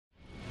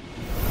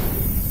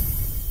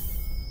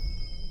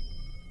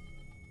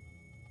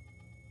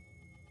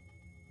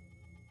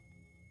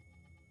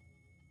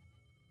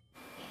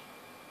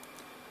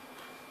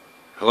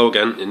Hello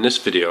again. In this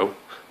video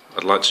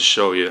I'd like to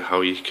show you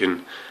how you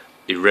can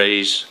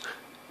erase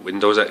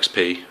Windows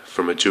XP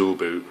from a dual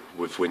boot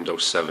with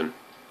Windows 7.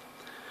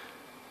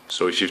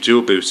 So if you've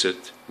dual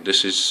booted,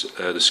 this is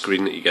the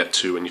screen that you get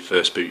to when you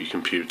first boot your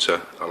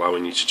computer,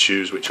 allowing you to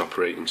choose which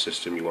operating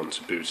system you want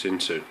to boot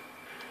into.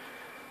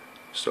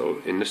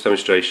 So in this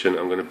demonstration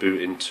I'm going to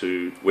boot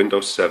into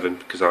Windows 7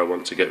 because I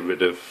want to get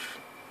rid of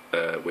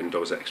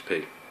Windows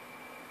XP.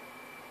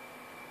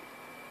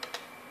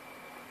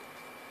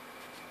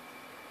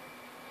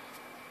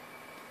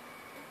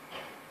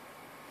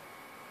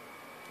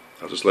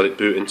 I'll just let it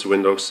boot into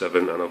Windows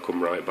 7 and I'll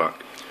come right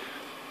back.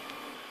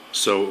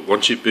 So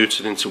once you've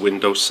booted into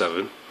Windows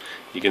 7,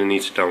 you're going to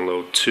need to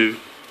download two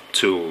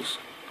tools.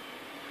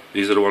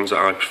 These are the ones that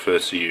I prefer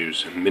to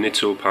use.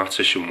 Minitool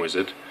Partition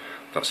Wizard,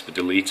 that's for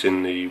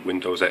deleting the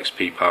Windows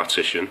XP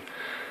partition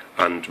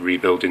and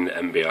rebuilding the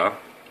MBR.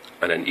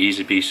 And then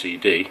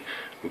EasyBCD,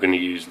 we're going to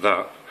use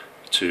that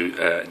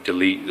to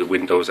delete the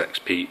Windows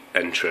XP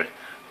entry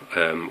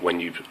when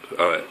you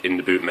in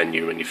the boot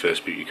menu when you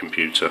first boot your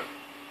computer.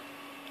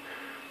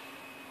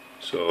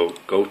 So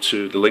go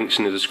to the links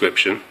in the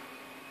description.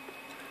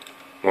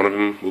 One of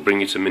them will bring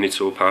you to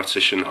Minitool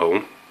Partition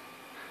Home.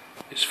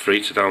 It's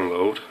free to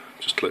download.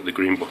 Just click the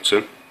green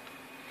button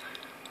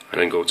and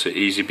then go to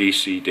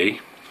EasyBCD.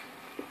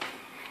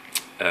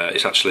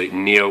 It's actually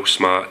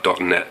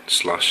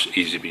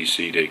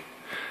neosmart.net/EasyBCD.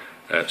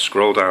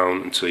 Scroll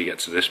down until you get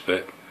to this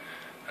bit.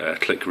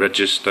 Click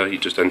register. You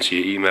just enter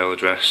your email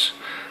address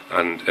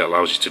and it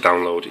allows you to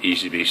download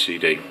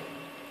EasyBCD.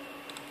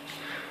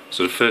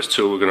 So the first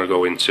tool we're going to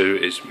go into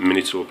is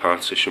Minitool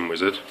Partition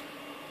Wizard.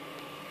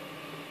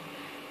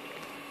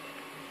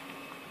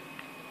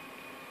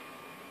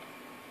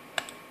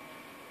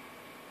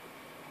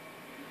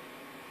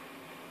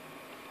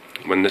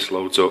 When this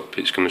loads up,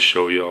 it's going to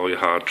show you all your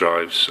hard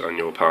drives and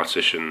your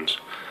partitions.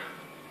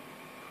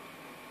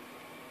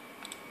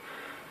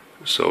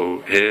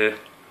 So here,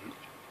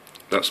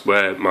 that's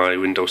where my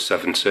Windows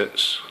 7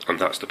 sits, and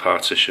that's the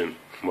partition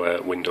where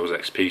Windows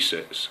XP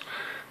sits.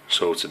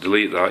 So to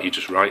delete that, you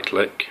just right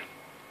click,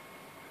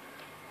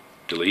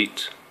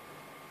 delete,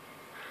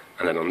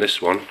 and then on this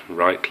one,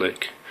 right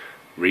click,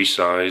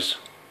 resize,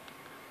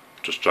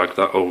 just drag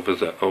that over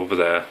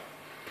there.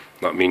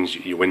 That means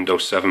your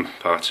Windows 7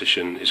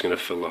 partition is going to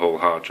fill the whole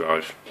hard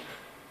drive.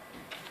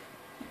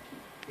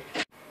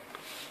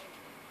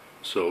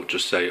 So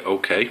just say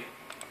OK,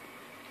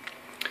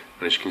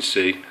 and as you can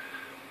see,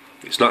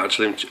 it's not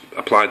actually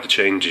applied the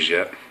changes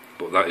yet,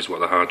 but that is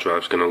what the hard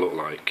drive is going to look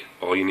like.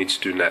 All you need to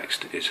do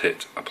next is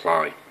hit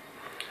apply,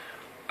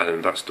 and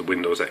then that's the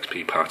Windows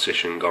XP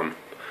partition gone.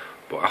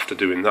 But after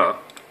doing that,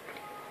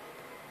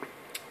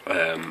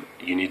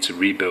 you need to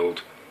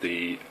rebuild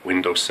the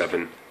Windows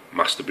 7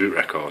 master boot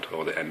record,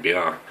 or the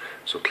MBR.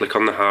 So click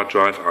on the hard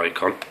drive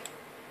icon,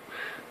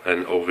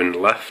 and over in the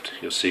left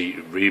you'll see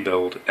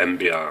rebuild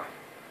MBR,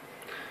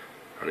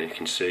 and you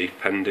can see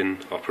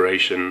pending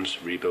operations,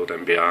 rebuild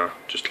MBR.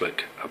 Just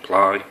click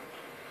apply,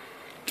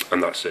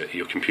 and that's it.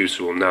 Your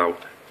computer will now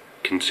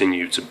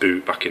continue to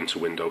boot back into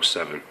Windows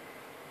 7.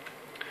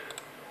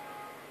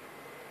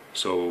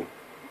 So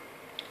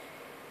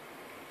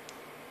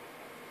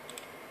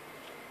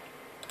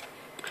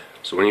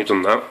when you've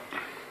done that,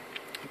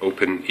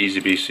 open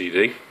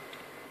EasyBCD.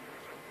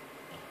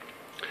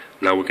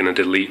 Now we're going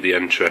to delete the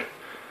entry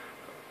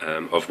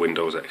of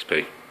Windows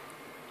XP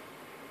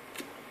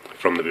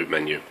from the boot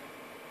menu.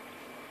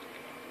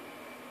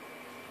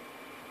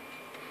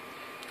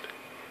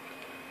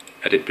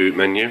 Edit boot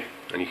menu,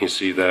 and you can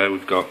see there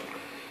we've got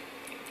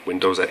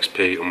Windows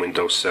XP and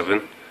Windows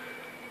 7.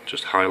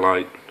 Just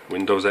highlight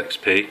Windows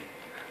XP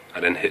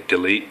and then hit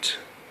delete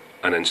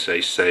and then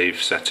say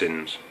save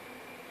settings,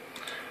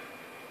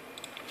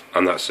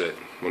 and that's it.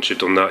 Once you've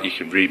done that, you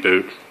can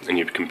reboot and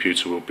your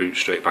computer will boot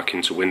straight back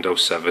into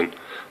Windows 7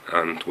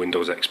 and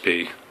Windows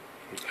XP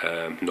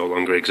no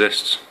longer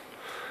exists.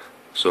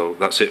 So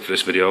that's it for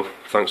this video.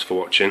 Thanks for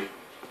watching,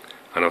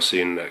 and I'll see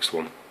you in the next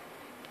one.